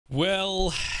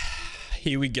Well,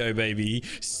 here we go, baby.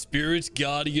 Spirit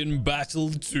Guardian Battle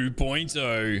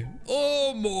 2.0.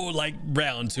 Or more like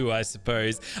round 2, I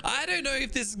suppose. I don't know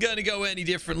if this is going to go any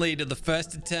differently to the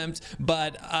first attempt,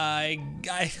 but I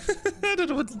don't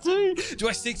know what to do. Do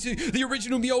I stick to the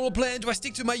original Miola plan? Do I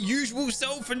stick to my usual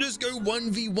self and just go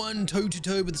 1v1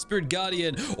 toe-to-toe with the Spirit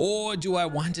Guardian? Or do I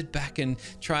wind it back and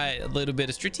try a little bit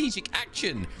of strategic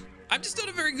action? I'm just not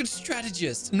a very good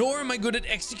strategist, nor am I good at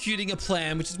executing a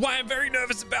plan, which is why I'm very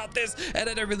nervous about this, and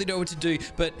I don't really know what to do.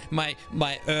 But my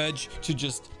urge to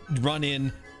just run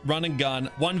and gun,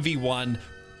 1v1,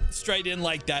 straight in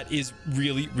like that is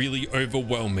really, really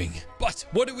overwhelming. But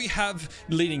what do we have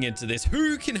leading into this?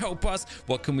 Who can help us?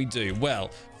 What can we do?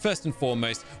 Well, first and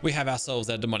foremost, we have ourselves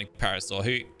our demonic parasaur,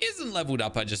 who isn't leveled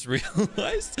up, I just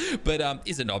realized, but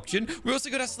is an option. We also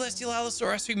got our celestial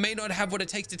allosaurus, who may not have what it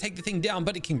takes to take the thing down,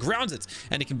 but it can ground it,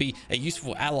 and it can be a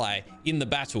useful ally in the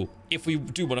battle if we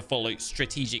do want to follow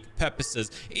strategic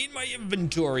purposes. In my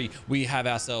inventory, we have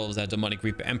ourselves our demonic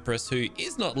reaper empress, who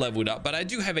is not leveled up, but I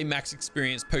do have a max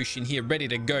experience potion here ready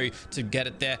to go to get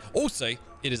it there. Also,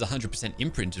 it is 100%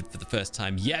 imprinted for the first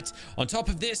time yet. On top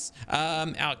of this,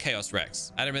 our Chaos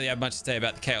Rex. I don't really have much to say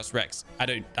about the Chaos Rex. I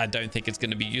don't think it's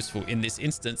going to be useful in this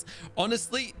instance.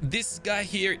 Honestly, this guy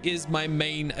here is my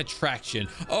main attraction.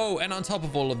 Oh, and on top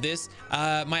of all of this,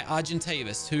 my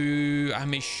Argentavis, who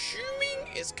I'm assuming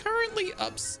is currently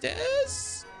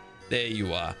upstairs. There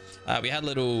you are. We had a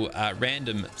little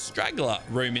random straggler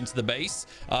roam into the base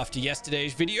after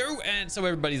yesterday's video, and so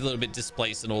everybody's a little bit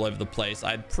displaced and all over the place.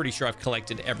 I'm pretty sure I've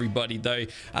collected everybody though.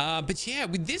 But yeah,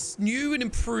 with this new and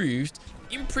improved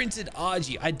imprinted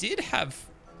RG, I did have...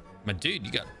 My dude,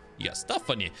 you got stuff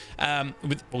on you.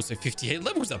 With also 58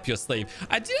 levels up your sleeve.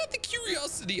 I did have the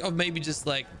curiosity of maybe just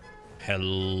like...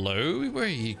 Hello, where are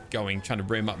you going? Trying to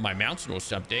brim up my mountain or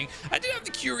something? I did have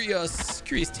the curious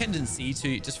tendency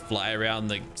to just fly around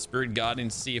the Spirit Garden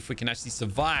to see if we can actually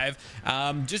survive.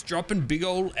 Just dropping big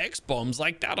old X bombs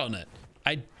like that on it.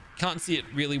 I can't see it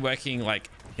really working like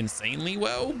insanely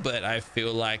well, but I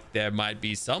feel like there might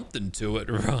be something to it,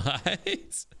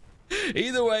 right?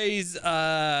 Either ways, don't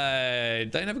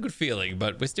have a good feeling,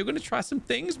 but we're still going to try some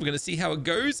things. We're going to see how it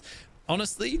goes.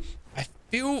 Honestly, I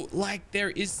feel like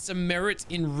there is some merit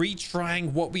in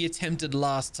retrying what we attempted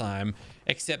last time,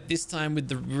 except this time with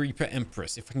the Reaper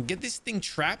Empress. If I can get this thing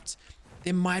trapped,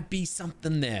 there might be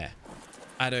something there.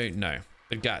 I don't know.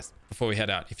 But guys, before we head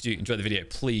out, if you do enjoy the video,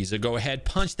 please go ahead,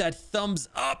 punch that thumbs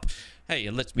up. Hey,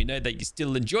 it lets me know that you're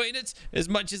still enjoying it as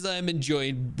much as I'm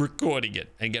enjoying recording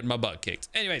it and getting my butt kicked.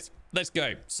 Anyways, let's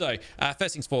go. So,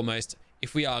 first things foremost,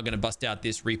 if we are going to bust out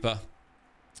this Reaper,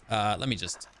 let me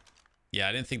just... Yeah,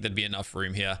 I didn't think there'd be enough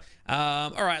room here.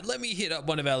 All right, let me hit up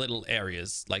one of our little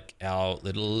areas, like our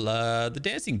little, the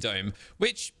dancing dome,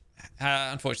 which,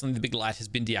 unfortunately, the big light has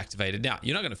been deactivated. Now,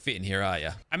 you're not going to fit in here, are you?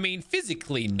 I mean,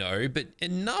 physically, no, but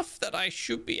enough that I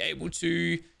should be able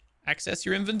to access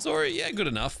your inventory. Yeah, good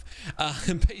enough.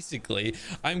 Basically,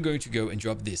 I'm going to go and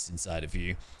drop this inside of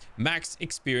you. Max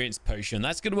experience potion.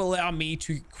 That's going to allow me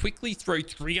to quickly throw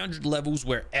 300 levels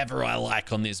wherever I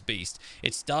like on this beast.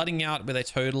 It's starting out with a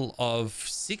total of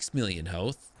 6 million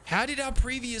health. How did our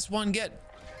previous one get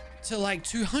to like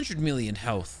 200 million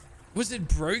health? Was it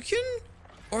broken?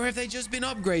 Or have they just been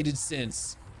upgraded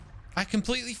since? I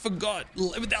completely forgot.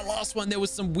 With that last one, there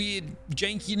was some weird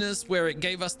jankiness where it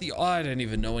gave us the... Oh, I don't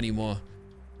even know anymore.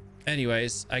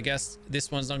 Anyways, I guess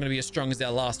this one's not going to be as strong as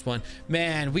our last one.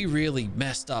 Man, we really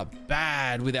messed up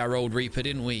bad with our old Reaper,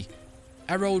 didn't we?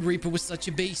 Our old Reaper was such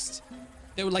a beast.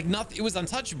 They were like nothing. It was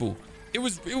untouchable. It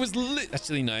was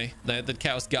actually, no, the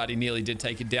Chaos Guardian nearly did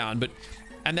take it down, but...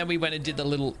 And then we went and did the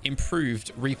little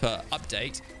improved Reaper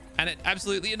update, and it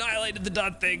absolutely annihilated the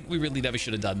darn thing. We really never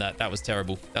should have done that. That was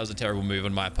terrible. That was a terrible move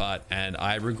on my part, and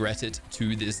I regret it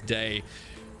to this day.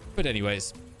 But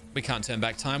anyways... We can't turn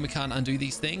back time. We can't undo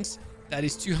these things. That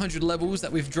is 200 levels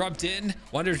that we've dropped in.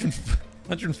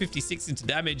 156 into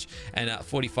damage and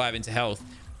 45 into health.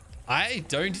 I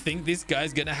don't think this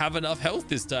guy's going to have enough health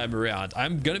this time around.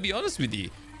 I'm going to be honest with you.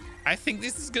 I think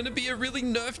this is going to be a really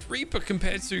nerfed Reaper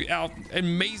compared to our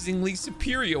amazingly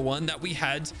superior one that we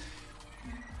had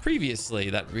previously.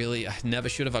 That really I never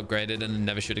should have upgraded and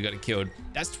never should have got it killed.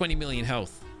 That's 20 million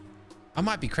health. I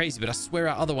might be crazy, but I swear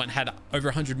our other one had over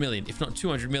 100 million, if not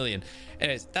 200 million.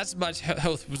 Anyways, that's as much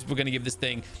health as we're going to give this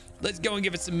thing. Let's go and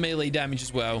give it some melee damage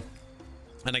as well.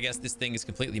 And I guess this thing is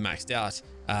completely maxed out.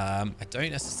 I don't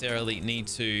necessarily need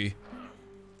to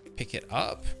pick it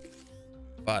up,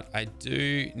 but I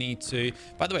do need to...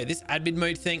 By the way, this admin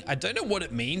mode thing, I don't know what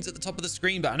it means at the top of the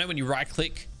screen, but I know when you right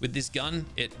click with this gun,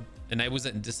 it enables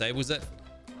it and disables it.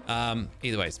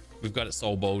 Either ways, we've got it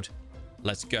soul balled.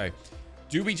 Let's go.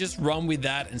 Do we just run with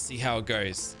that and see how it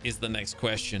goes is the next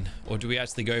question. Or do we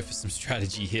actually go for some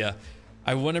strategy here?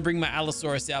 I want to bring my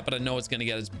Allosaurus out, but I know it's going to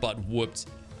get its butt whooped.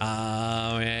 You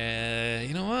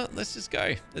know what? Let's just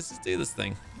go. Let's just do this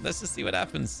thing. Let's just see what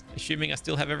happens. Assuming I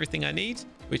still have everything I need,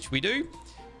 which we do.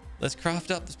 Let's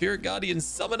craft up the Spirit Guardian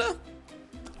Summoner.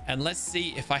 And let's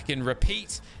see if I can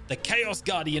repeat the Chaos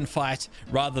Guardian fight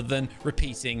rather than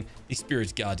repeating the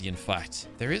Spirit Guardian fight.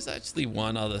 There is actually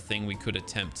one other thing we could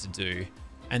attempt to do,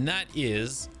 and that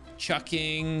is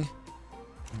chucking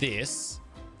this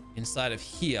inside of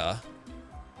here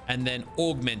and then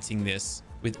augmenting this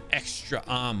with extra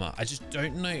armor. I just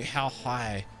don't know how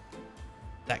high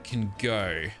that can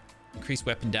go. Increased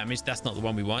weapon damage. That's not the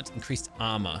one we want. Increased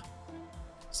armor.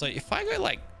 So if I go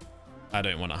like, I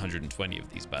don't want 120 of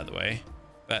these, by the way,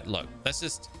 but look, let's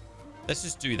just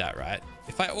do that, right?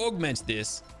 If I augment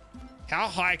this, how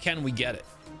high can we get it?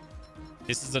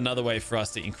 This is another way for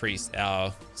us to increase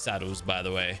our saddles, by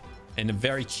the way, in a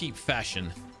very cheap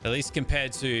fashion, at least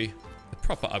compared to the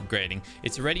proper upgrading.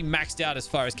 It's already maxed out as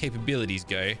far as capabilities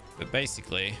go, but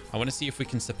basically I want to see if we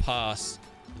can surpass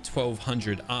the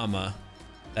 1200 armor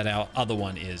that our other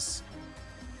one is.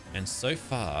 And so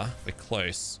far we're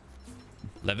close.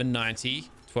 1190,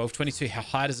 1222. How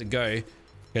high does it go?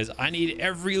 Because I need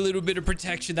every little bit of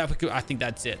protection that we could. I think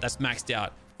that's it. That's maxed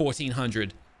out.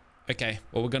 1400. Okay,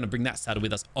 well, we're going to bring that saddle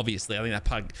with us, obviously. I think that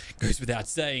part goes without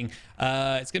saying.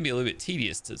 It's going to be a little bit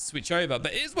tedious to switch over,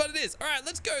 but it is what it is. All right,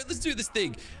 let's go. Let's do this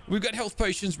thing. We've got health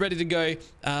potions ready to go.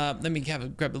 Let me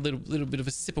grab a little bit of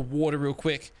a sip of water real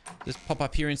quick. Just pop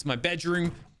up here into my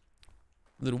bedroom.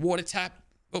 A little water tap.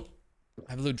 Oh,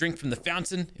 have a little drink from the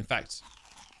fountain. In fact,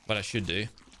 what I should do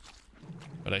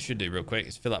real quick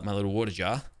is fill up my little water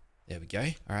jar. There we go.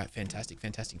 All right, fantastic.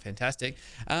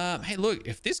 Hey, look,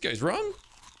 if this goes wrong,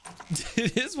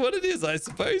 it is what it is, I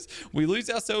suppose. We lose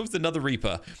ourselves another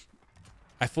Reaper.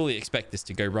 I fully expect this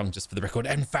to go wrong, just for the record.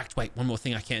 In fact, wait, one more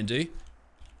thing I can do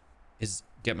is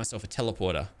get myself a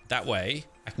teleporter. That way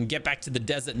I can get back to the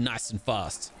desert nice and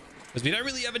fast, because we don't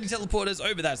really have any teleporters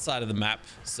over that side of the map.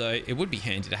 So it would be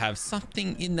handy to have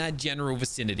something in that general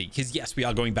vicinity, because yes, we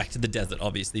are going back to the desert,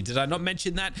 obviously. Did I not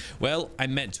mention that? Well, I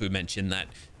meant to mention that.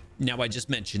 Now I just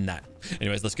mentioned that.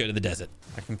 Anyways, let's go to the desert.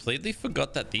 I completely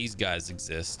forgot that these guys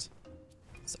exist.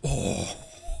 Oh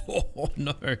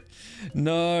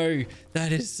no,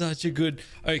 that is such a good.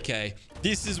 Okay,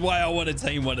 this is why I want to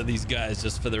tame one of these guys,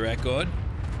 just for the record.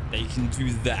 They can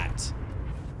do that,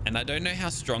 and I don't know how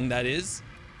strong that is,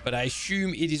 but I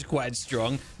assume it is quite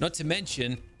strong. Not to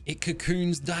mention, it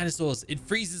cocoons dinosaurs. It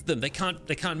freezes them. They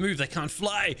can't move. They can't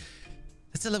fly.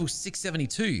 That's a level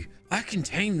 672. I can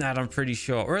tame that, I'm pretty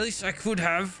sure. Or at least I could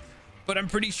have. But I'm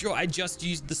pretty sure I just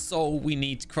used the soul we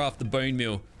need to craft the bone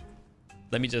meal.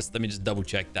 Let me just double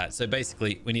check that. So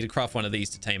basically, we need to craft one of these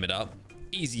to tame it up.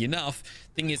 Easy enough.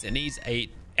 Thing is, it needs a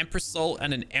Empress soul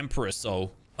and an Emperor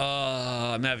soul. Oh,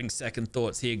 I'm having second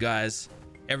thoughts here, guys.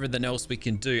 Everything else we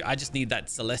can do. I just need that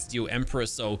Celestial Emperor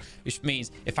soul, which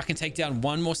means if I can take down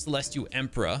one more Celestial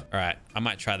Emperor. All right, I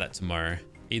might try that tomorrow.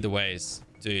 Either ways,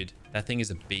 dude, that thing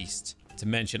is a beast. To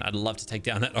mention, I'd love to take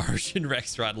down that Origin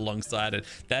Rex right alongside it.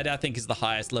 That, I think, is the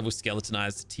highest level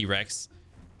skeletonized T-Rex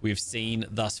we've seen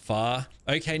thus far.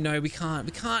 Okay, no, we can't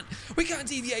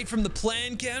deviate from the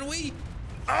plan, can we?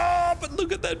 Oh, but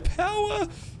look at that power.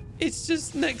 It's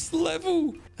just next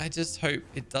level. I just hope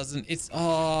it doesn't.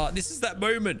 This is that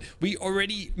moment. We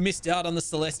already missed out on the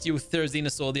Celestial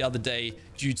Therizinosaur the other day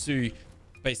due to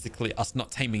basically us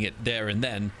not taming it there and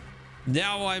then.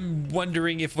 Now I'm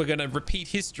wondering if we're going to repeat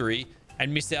history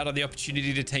and miss out on the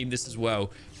opportunity to tame this as well.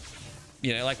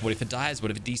 You know, like, what if it dies? What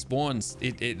if it despawns?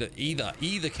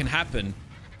 Either can happen.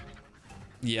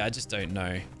 Yeah, I just don't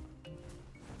know.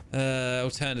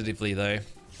 Alternatively, though,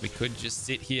 we could just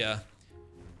sit here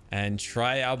and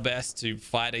try our best to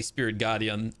fight a Spirit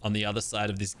Guardian on the other side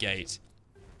of this gate.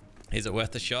 Is it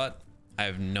worth a shot? I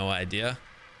have no idea.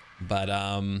 But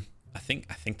I think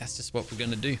that's just what we're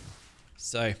going to do.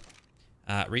 So,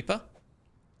 Reaper,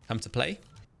 come to play.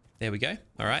 There we go.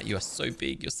 All right, you are so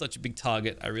big. You're such a big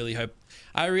target. I really hope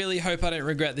I don't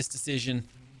regret this decision.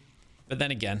 But then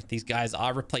again, these guys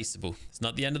are replaceable. It's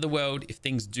not the end of the world. If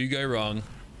things do go wrong,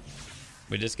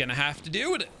 we're just going to have to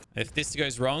deal with it. If this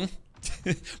goes wrong,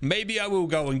 maybe I will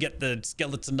go and get the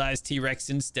skeletonized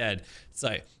T-Rex instead.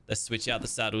 So let's switch out the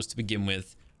saddles to begin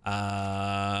with.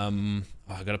 I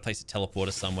got to place a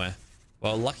teleporter somewhere.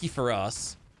 Well, lucky for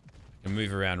us, we can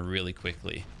move around really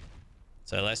quickly.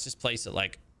 So let's just place it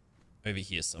like over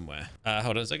here somewhere.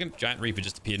 Hold on a second. Giant Reaper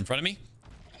just appeared in front of me.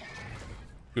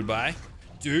 Goodbye.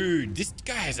 Dude, this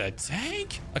guy's a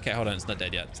tank. Okay, hold on. It's not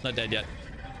dead yet. It's not dead yet.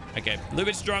 Okay, a little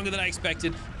bit stronger than I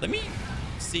expected. Let me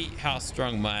see how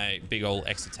strong my big old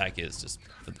X attack is, just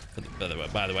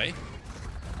by the way.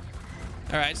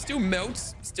 All right, still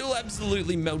melts. Still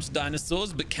absolutely melts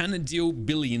dinosaurs, but can it deal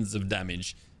billions of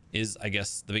damage is, I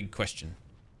guess, the big question.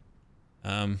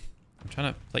 I'm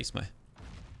trying to place my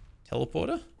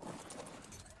teleporter.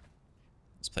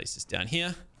 Let's place this down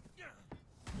here.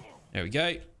 There we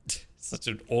go. Such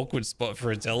an awkward spot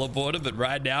for a teleporter, but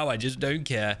right now I just don't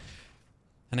care.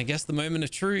 And I guess the moment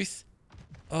of truth.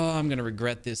 Oh, I'm going to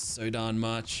regret this so darn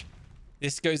much.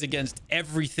 This goes against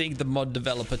everything the mod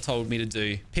developer told me to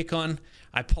do. Pick on.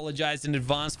 I apologize in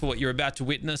advance for what you're about to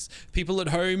witness. People at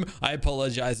home, I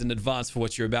apologize in advance for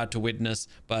what you're about to witness.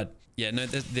 But yeah, no,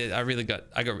 I really got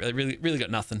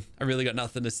nothing. I really got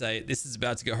nothing to say. This is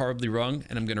about to go horribly wrong,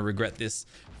 and I'm going to regret this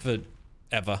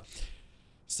forever.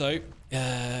 So,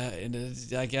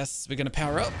 I guess we're going to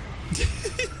power up.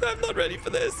 I'm not ready for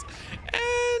this.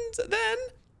 And then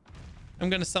I'm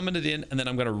going to summon it in, and then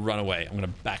I'm going to run away. I'm going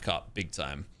to back up big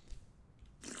time.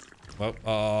 Well,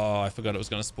 oh, I forgot it was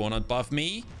going to spawn above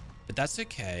me, but that's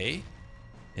okay.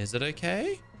 Is it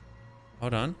okay?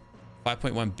 Hold on.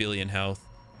 5.1 billion health.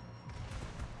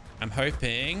 I'm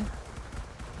hoping.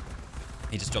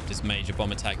 He just dropped this major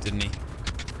bomb attack, didn't he?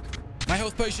 My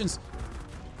health potions.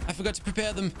 I forgot to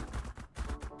prepare them.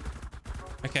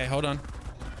 Okay, hold on.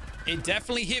 It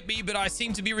definitely hit me, but I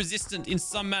seem to be resistant in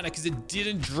some manner because it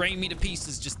didn't drain me to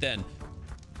pieces just then.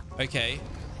 Okay.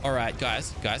 All right,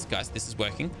 guys. This is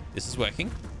working. This is working.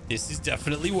 This is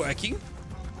definitely working.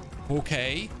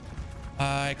 Okay.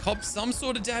 I copped some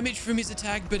sort of damage from his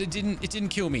attack, but it didn't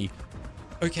kill me.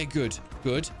 Okay, good.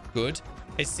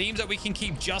 It seems that we can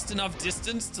keep just enough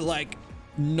distance to like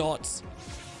not...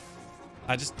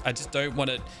 I just don't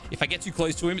want to... If I get too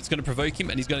close to him, it's going to provoke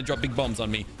him and he's going to drop big bombs on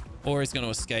me. Or he's going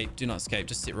to escape. Do not escape.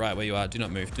 Just sit right where you are. Do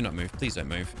not move. Do not move. Please don't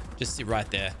move. Just sit right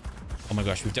there. Oh my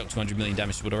gosh, we've dealt 200 million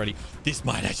damage to it already. This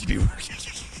might actually be working.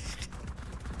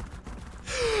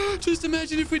 Just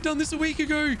imagine if we'd done this a week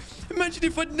ago. Imagine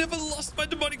if I'd never lost my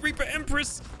Demonic Reaper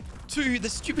Empress to the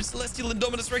stupid Celestial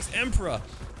Indominus Rex Emperor.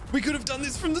 We could have done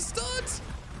this from the start.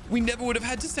 We never would have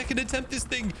had to second attempt this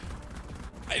thing.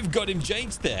 I've got him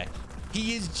janked there.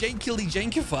 He is jankily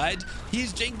jankified. He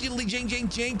is jankily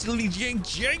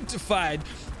jankified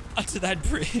onto that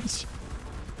bridge.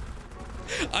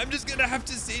 I'm just gonna have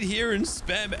to sit here and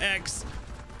spam X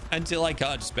until I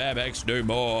can't spam X no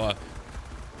more.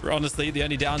 Honestly, the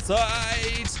only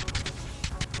downside.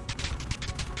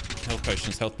 Health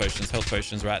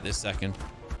potions right this second.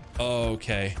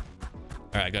 Okay.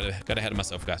 All right, got ahead of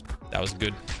myself, guys. That was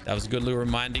a good little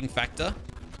reminding factor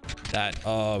that,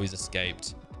 oh, he's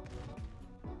escaped.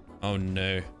 Oh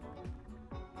no.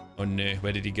 Oh no,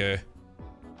 where did he go?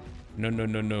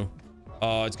 No.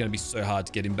 Oh, it's gonna be so hard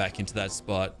to get him back into that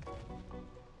spot.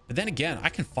 But then again, I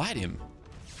can fight him.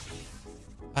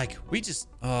 Like, we just...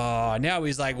 Oh, now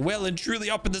he's like well and truly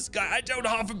up in the sky. I dealt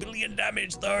 500 million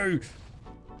damage though.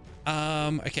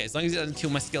 Okay, as long as he doesn't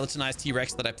kill my skeletonized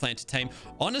T-Rex that I plan to tame.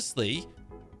 Honestly,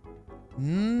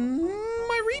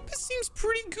 my Reaper seems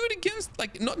pretty good against,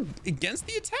 like, not against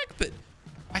the attack, but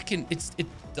I can...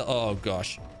 Oh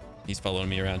gosh. He's following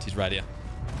me around. He's right here.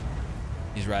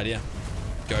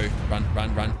 Go. Run.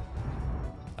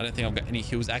 I don't think I've got any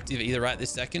heals active either right this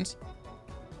second.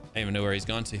 I don't even know where he's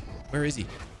gone to. Where is he?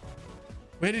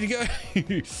 Where did he go?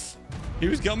 He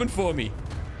was coming for me.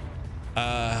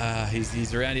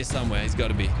 He's around here somewhere. He's got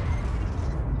to be.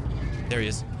 There he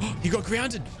is. Oh, he got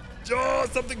grounded. Oh,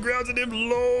 something grounded him.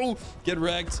 Lol. Get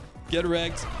wrecked. Get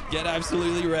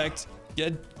absolutely wrecked.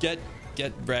 Get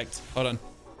wrecked. Hold on.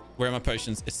 Where are my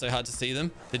potions? It's so hard to see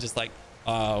them. They're just like...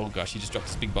 Oh gosh, he just dropped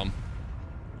this big bomb.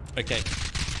 Okay.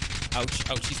 Ouch.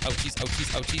 Ouch.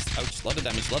 Lot of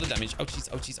damage.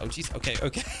 Ouchies.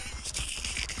 Okay.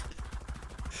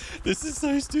 This is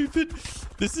so stupid.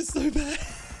 This is so bad.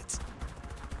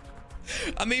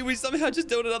 I mean, we somehow just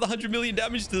dealt another 100 million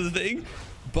damage to the thing.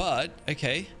 But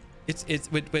okay.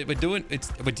 We're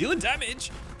dealing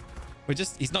damage.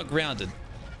 He's not grounded.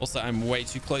 Also, I'm way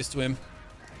too close to him.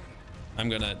 I'm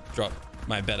gonna drop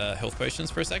my better health potions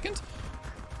for a second.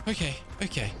 Okay.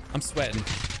 I'm sweating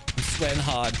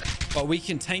hard, but we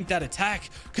can tank that attack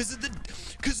because of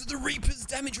the Reaper's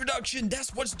damage reduction.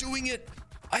 That's what's doing it.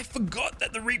 I forgot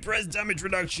that the Reaper has damage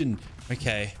reduction.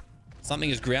 Okay, something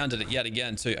is grounded it yet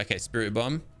again too. Okay, Spirit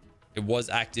Bomb. It was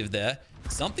active there.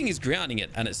 Something is grounding it,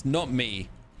 and it's not me,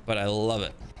 but I love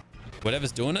it.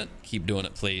 Whatever's doing it, keep doing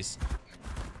it, please.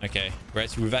 Okay,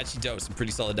 we've actually dealt with some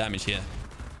pretty solid damage here.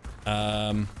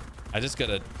 I just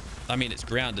gotta... I mean, it's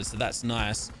grounded, so that's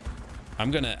nice. I'm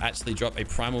going to actually drop a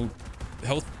primal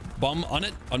health bomb on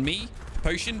it, on me,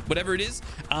 potion, whatever it is,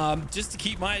 just to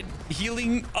keep my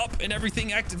healing up and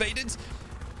everything activated.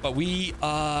 But we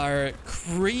are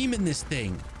creaming this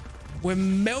thing. We're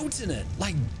melting it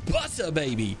like butter,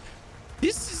 baby.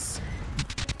 This is...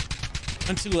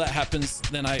 Until that happens,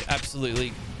 then I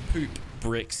absolutely poop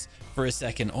bricks for a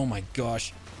second. Oh my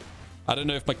gosh. I don't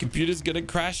know if my computer's gonna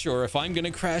crash or if I'm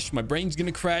gonna crash. My brain's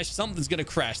gonna crash. Something's gonna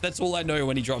crash. That's all I know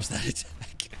when he drops that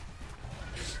attack.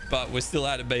 But we're still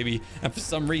at it, baby. And for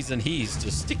some reason, he's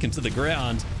just sticking to the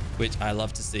ground, which I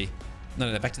love to see.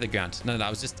 No, back to the ground. No, I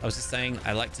was just saying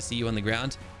I like to see you on the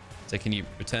ground. So can you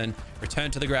return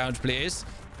to the ground, please?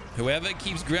 Whoever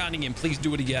keeps grounding him, please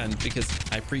do it again, because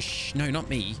I appreciate... No, not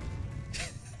me.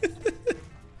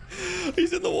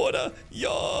 He's in the water.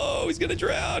 Yo, he's gonna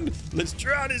drown. Let's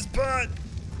drown his butt.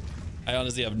 I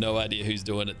honestly have no idea who's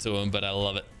doing it to him, but I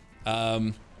love it. All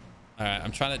right,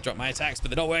 I'm trying to drop my attacks, but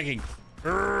they're not working.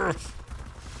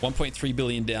 1.3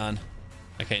 billion down.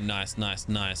 Okay, nice.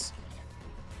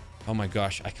 Oh my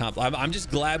gosh, I'm just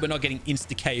glad we're not getting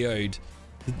insta KO'd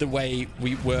the way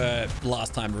we were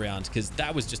last time around, because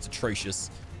that was just atrocious.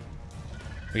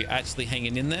 We're actually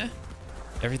hanging in there.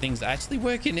 Everything's actually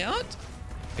working out.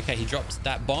 Okay, he drops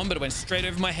that bomb, but it went straight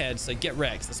over my head. So get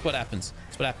wrecked. That's what happens.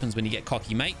 That's what happens when you get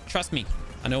cocky, mate. Trust me.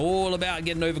 I know all about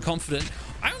getting overconfident.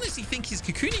 I honestly think he's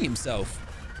cocooning himself.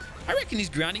 I reckon he's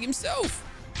grounding himself.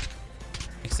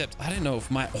 Except I don't know if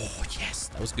my... Oh, yes.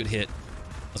 That was a good hit.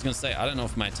 I was going to say, I don't know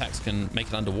if my attacks can make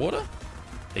it underwater.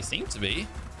 They seem to be.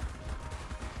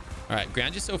 All right,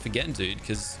 ground yourself again, dude,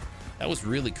 because that was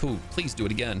really cool. Please do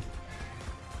it again.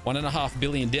 1.5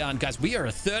 billion down. Guys, we are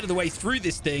a third of the way through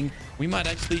this thing. We might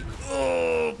actually...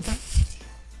 Oh.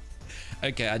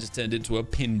 Okay, I just turned into a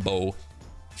pinball.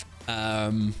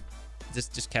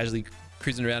 Just casually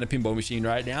cruising around a pinball machine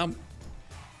right now.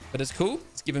 But it's cool.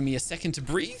 It's giving me a second to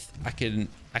breathe. I can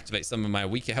activate some of my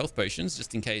weaker health potions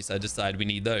just in case I decide we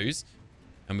need those.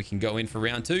 And we can go in for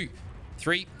round 2,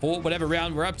 3, 4, whatever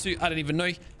round we're up to. I don't even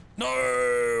know.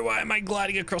 No! Why am I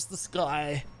gliding across the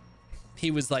sky?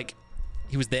 He was like...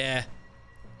 He was there.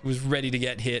 He was ready to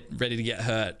get hit, ready to get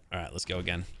hurt. All right, let's go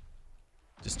again.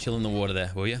 Just chill in the water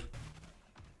there, will you?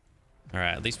 All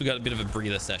right, at least we got a bit of a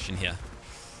breather session here.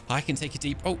 I can take a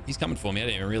deep... Oh, he's coming for me. I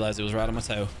didn't even realize it was right on my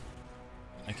tail.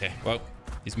 Okay, well,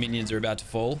 his minions are about to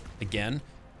fall again.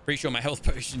 Pretty sure my health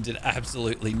potion did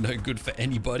absolutely no good for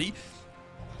anybody.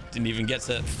 Didn't even get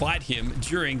to fight him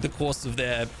during the course of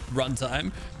their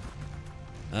runtime.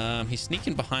 He's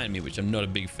sneaking behind me, which I'm not a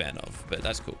big fan of, but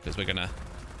that's cool because we're gonna...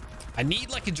 I need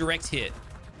like a direct hit.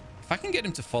 If I can get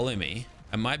him to follow me,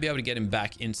 I might be able to get him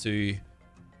back into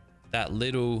that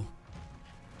little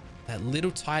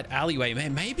tight alleyway.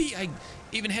 Man, maybe I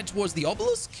even head towards the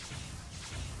obelisk.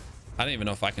 I don't even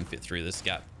know if I can fit through this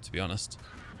gap, to be honest.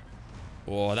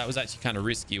 Oh, that was actually kind of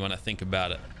risky when I think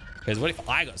about it. Because what if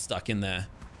I got stuck in there?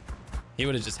 He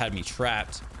would have just had me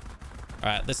trapped. All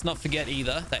right, let's not forget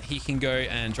either that he can go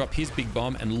and drop his big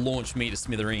bomb and launch me to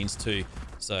smithereens too.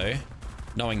 So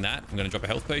knowing that, I'm going to drop a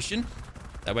health potion.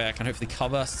 That way I can hopefully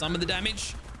cover some of the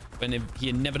damage when he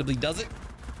inevitably does it.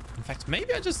 In fact,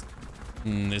 maybe I just...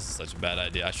 this is such a bad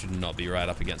idea. I should not be right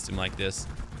up against him like this.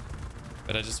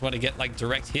 But I just want to get like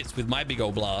direct hits with my big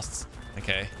old blasts.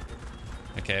 Okay.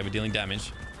 Okay, we're dealing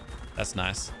damage. That's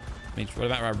nice. I mean, what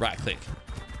about my right click?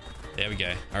 There we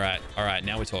go. All right. All right.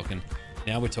 Now we're talking.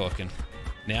 Now we're talking.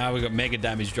 Now we got mega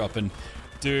damage dropping.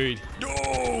 Dude.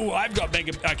 No, I've got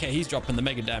mega. Okay, he's dropping the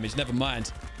mega damage. Never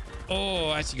mind. Oh,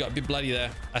 I actually got a bit bloody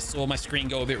there. I saw my screen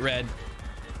go a bit red.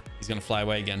 He's going to fly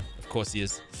away again. Of course he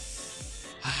is.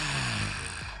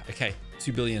 Okay,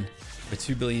 2 billion. We're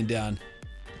 2 billion down.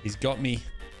 He's got me.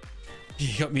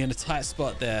 He got me in a tight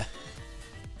spot there.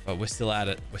 But we're still at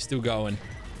it. We're still going.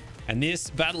 And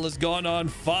this battle has gone on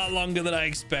far longer than I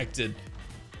expected.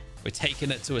 We're taking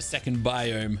it to a second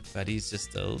biome, but he's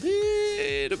just a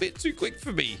little bit too quick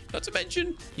for me. Not to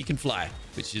mention, he can fly,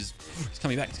 which is... He's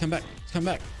coming back. He's coming back. He's coming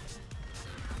back.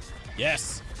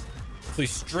 Yes. Flew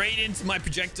straight into my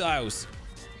projectiles.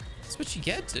 That's what you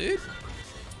get, dude.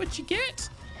 That's what you get.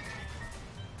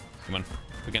 Come on.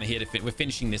 We're going to hit it. We're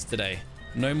finishing this today.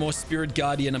 No more Spirit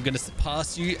Guardian. I'm going to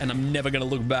surpass you, and I'm never going to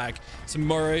look back.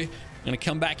 Tomorrow, I'm going to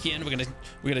come back in. We're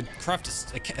going to craft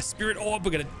a Spirit Orb.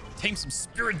 We're going to tame some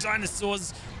Spirit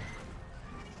Dinosaurs.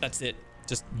 That's it.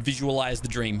 Just visualize the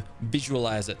dream.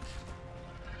 Visualize it.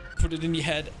 Put it in your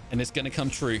head, and it's going to come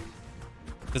true.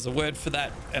 There's a word for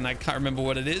that, and I can't remember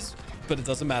what it is, but it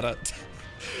doesn't matter.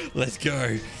 Let's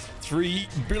go. 3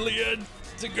 billion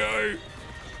to go.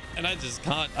 And I just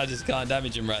can't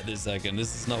damage him right this second.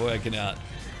 This is not working out.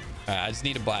 All right, I just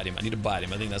need to bite him. I need to bite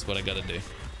him. I think that's what I got to do.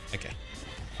 Okay.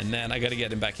 And then I got to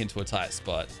get him back into a tight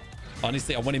spot.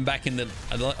 Honestly, I want him back in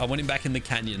the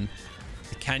canyon.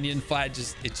 The canyon fight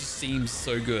it just seems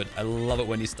so good. I love it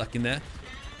when he's stuck in there.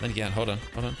 Then again, hold on.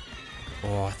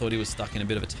 Oh, I thought he was stuck in a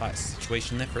bit of a tight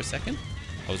situation there for a second.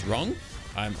 I was wrong.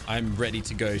 I'm ready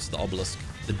to go to the obelisk,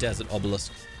 the desert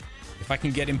obelisk. If I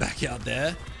can get him back out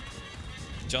there,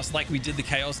 just like we did the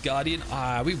Chaos Guardian,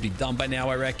 we'd be done by now,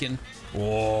 I reckon.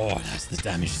 Oh, that's the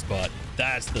damage spot.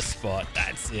 That's the spot.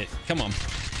 That's it. Come on.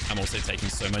 I'm also taking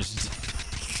so much.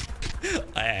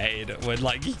 I hate it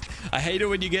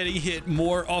when you're getting hit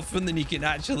more often than you can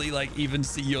actually like even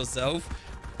see yourself.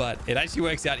 But it actually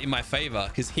works out in my favor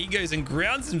because he goes and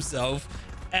grounds himself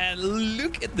and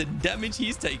look at the damage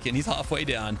he's taken. He's halfway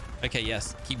down. Okay,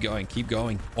 yes. Keep going. Keep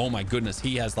going. Oh my goodness.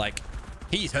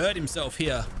 He's hurt himself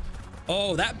here.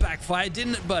 Oh, that backfired,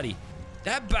 didn't it, buddy?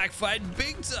 That backfired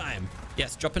big time.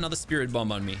 Yes, drop another spirit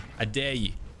bomb on me. I dare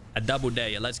you. I double dare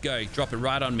you. Let's go. Drop it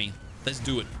right on me. Let's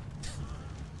do it.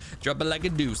 Drop it like a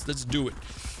deuce. Let's do it.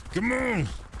 Come on.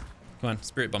 Come on.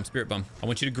 Spirit bomb. Spirit bomb. I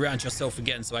want you to ground yourself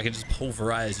again so I can just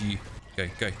pulverize you. Go,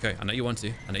 go, go. I know you want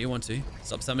to. I know you want to.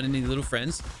 Stop summoning these little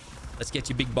friends. Let's get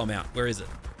your big bomb out. Where is it?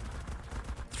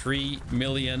 3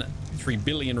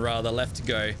 billion rather left to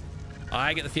go.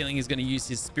 I get the feeling he's going to use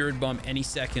his spirit bomb any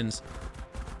second.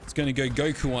 It's going to go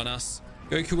Goku on us.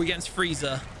 Goku against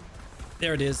Frieza.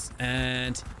 There it is.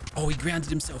 And oh, he grounded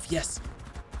himself. Yes.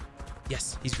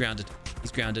 Yes, he's grounded.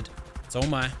 He's grounded. So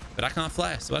am I, but I can't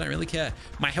fly, so I don't really care.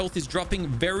 My health is dropping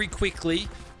very quickly,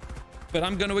 but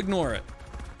I'm going to ignore it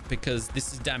because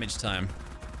this is damage time.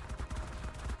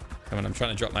 Come on, I'm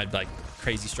trying to drop my like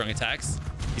crazy strong attacks.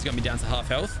 He's got me down to half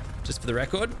health, just for the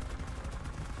record.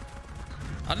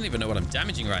 I don't even know what I'm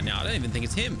damaging right now. I don't even think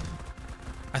it's him.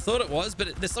 I thought it was,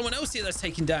 but there's someone else here that's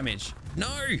taking damage. No,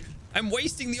 I'm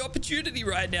wasting the opportunity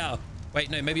right now. Wait,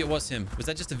 no, maybe it was him. Was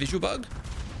that just a visual bug?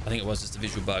 I think it was just a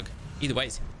visual bug. Either way,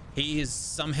 he is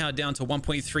somehow down to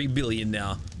 1.3 billion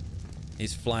now.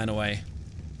 He's flying away.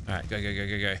 All right, go, go, go,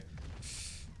 go, go.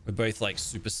 We're both like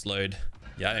super slowed.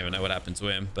 Yeah, I don't even know what happened to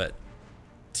him, but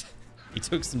he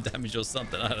took some damage or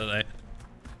something. I don't know.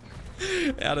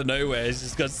 Out of nowhere, he's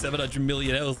just got 700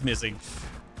 million health missing.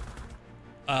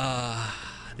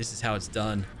 This is how it's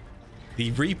done. The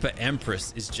Reaper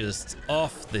Empress is just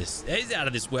off this. He's out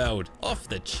of this world. Off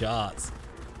the charts.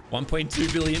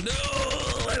 1.2 billion.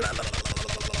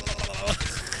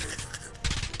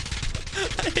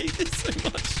 I hate this so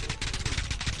much.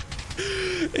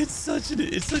 It's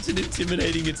such an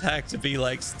intimidating attack to be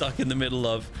like stuck in the middle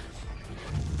of.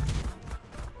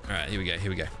 All right, here we go.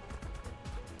 Here we go.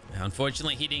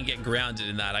 Unfortunately, he didn't get grounded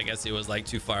in that. I guess he was like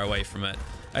too far away from it.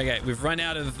 Okay, we've run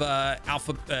out of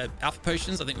alpha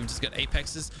potions. I think we've just got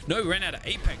apexes. No, we ran out of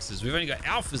apexes. We've only got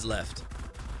alphas left.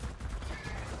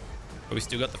 But we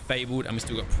still got the fabled and we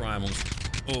still got primals.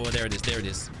 Oh, there it is. There it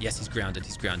is. Yes, he's grounded.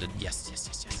 He's grounded. Yes, yes,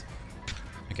 yes, yes.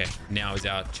 Okay, now is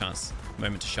our chance.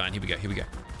 Moment to shine. Here we go. Here we go.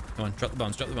 Come on, drop the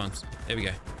bombs. Drop the bombs. There we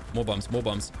go. More bombs. More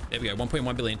bombs. There we go.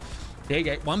 1.1 billion. There you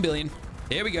go. 1 billion.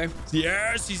 There we go.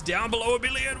 Yes, he's down below 1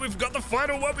 billion. We've got the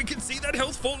final one. We can see that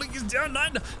health falling is down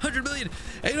 900 million,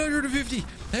 850,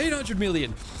 800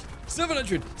 million,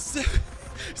 700,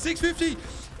 650.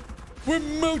 We're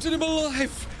melting him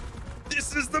alive.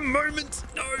 This is the moment.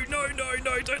 No, no, no,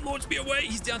 no. Don't launch me away.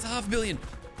 He's down to half a billion.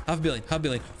 Half a billion, half a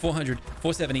billion, 400,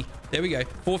 470. There we go.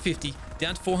 450,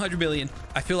 down to 400 million.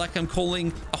 I feel like I'm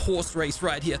calling a horse race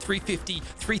right here. 350,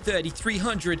 330,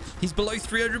 300. He's below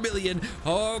 300 million.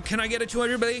 Oh, can I get a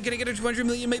 200 million? Can I get a 200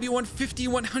 million? Maybe 150,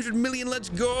 100 million. Let's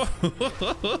go.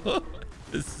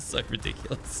 This is so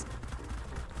ridiculous.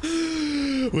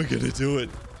 We're going to do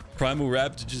it. Primal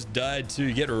Raptor just died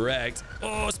too. Get wrecked.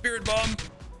 Oh, Spirit Bomb.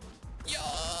 Yeah,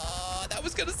 that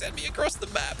was going to send me across the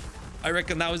map. I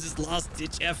reckon that was his last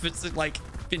ditch effort to like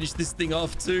finish this thing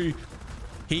off too.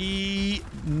 He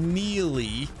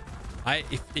nearly, I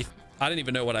don't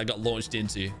even know what I got launched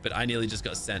into, but I nearly just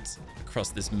got sent across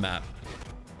this map.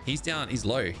 He's down, he's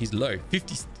low, he's low.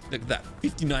 50, look at that,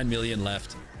 59 million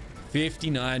left.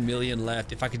 59 million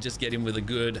left. If I could just get him with a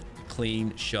good,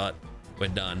 clean shot, we're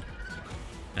done.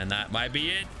 And that might be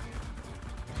it.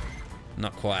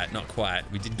 Not quite, not quite.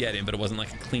 We did get him, but it wasn't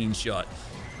like a clean shot.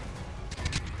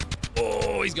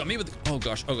 Oh, he's got me with... Oh,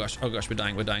 gosh. Oh, gosh. Oh, gosh. We're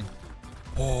dying. We're dying.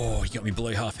 Oh, he got me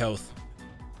below half health.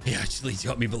 He actually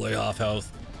got me below half health.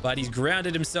 But he's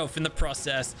grounded himself in the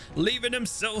process, leaving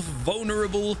himself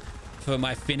vulnerable for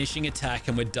my finishing attack.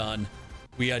 And we're done.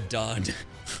 We are done.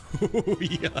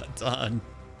 We are done.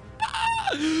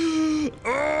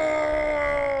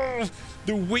 Oh,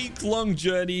 the week-long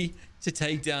journey to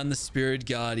take down the Spirit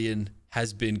Guardian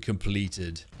has been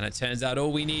completed. And it turns out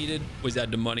all we needed was our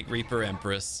demonic Reaper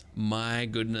Empress. My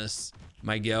goodness.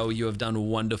 My girl, you have done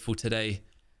wonderful today.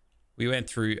 We went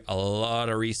through a lot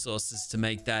of resources to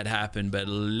make that happen, but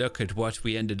look at what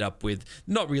we ended up with.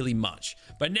 Not really much.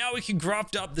 But now we can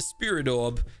craft up the Spirit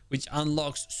Orb, which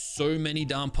unlocks so many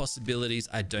darn possibilities.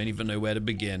 I don't even know where to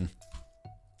begin.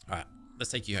 All right,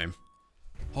 let's take you home.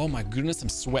 Oh my goodness, I'm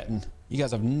sweating. You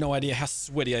guys have no idea how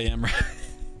sweaty I am, right?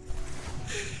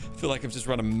 I feel like I've just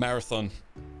run a marathon.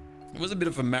 It was a bit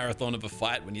of a marathon of a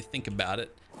fight when you think about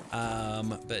it.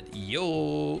 But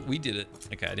we did it.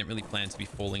 Okay, I didn't really plan to be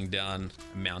falling down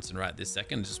a mountain right this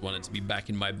second. Just wanted to be back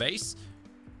in my base.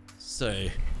 So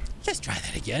let's try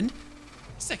that again.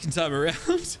 Second time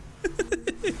around.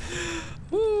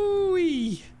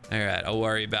 Woo-wee. All right, I'll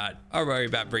worry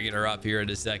about bringing her up here in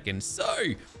a second. So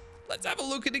let's have a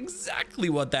look at exactly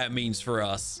what that means for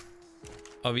us.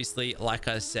 Obviously, like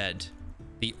I said,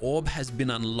 the orb has been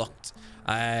unlocked.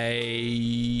 What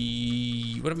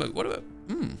about,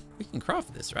 we can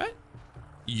craft this, right?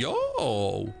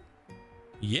 Yo,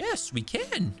 yes, we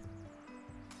can.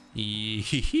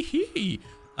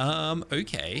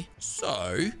 Okay,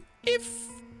 so if,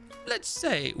 let's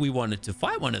say we wanted to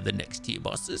fight one of the next tier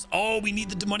bosses. Oh, we need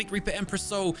the demonic Reaper Emperor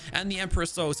Soul and the Emperor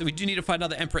Soul. So we do need to fight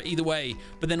another Emperor either way.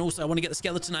 But then also I want to get the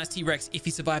skeletonized T-Rex if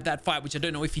he survived that fight, which I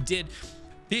don't know if he did.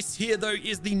 This here, though,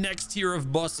 is the next tier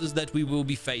of bosses that we will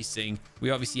be facing.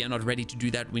 We obviously are not ready to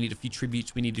do that. We need a few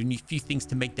tributes. We need a few things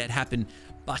to make that happen.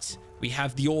 But we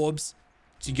have the orbs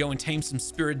to go and tame some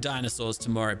spirit dinosaurs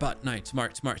tomorrow. But no, tomorrow.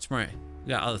 We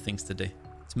got other things to do.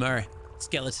 Tomorrow,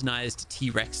 skeletonized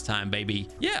T-Rex time, baby.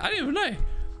 Yeah, I didn't even know.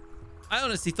 I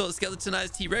honestly thought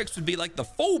skeletonized T-Rex would be like the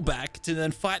fallback to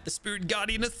then fight the Spirit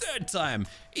Guardian a third time.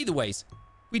 Either ways,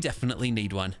 we definitely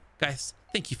need one. Guys,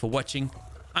 thank you for watching.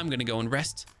 I'm going to go and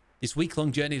rest. This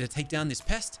week-long journey to take down this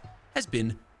pest has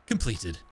been completed.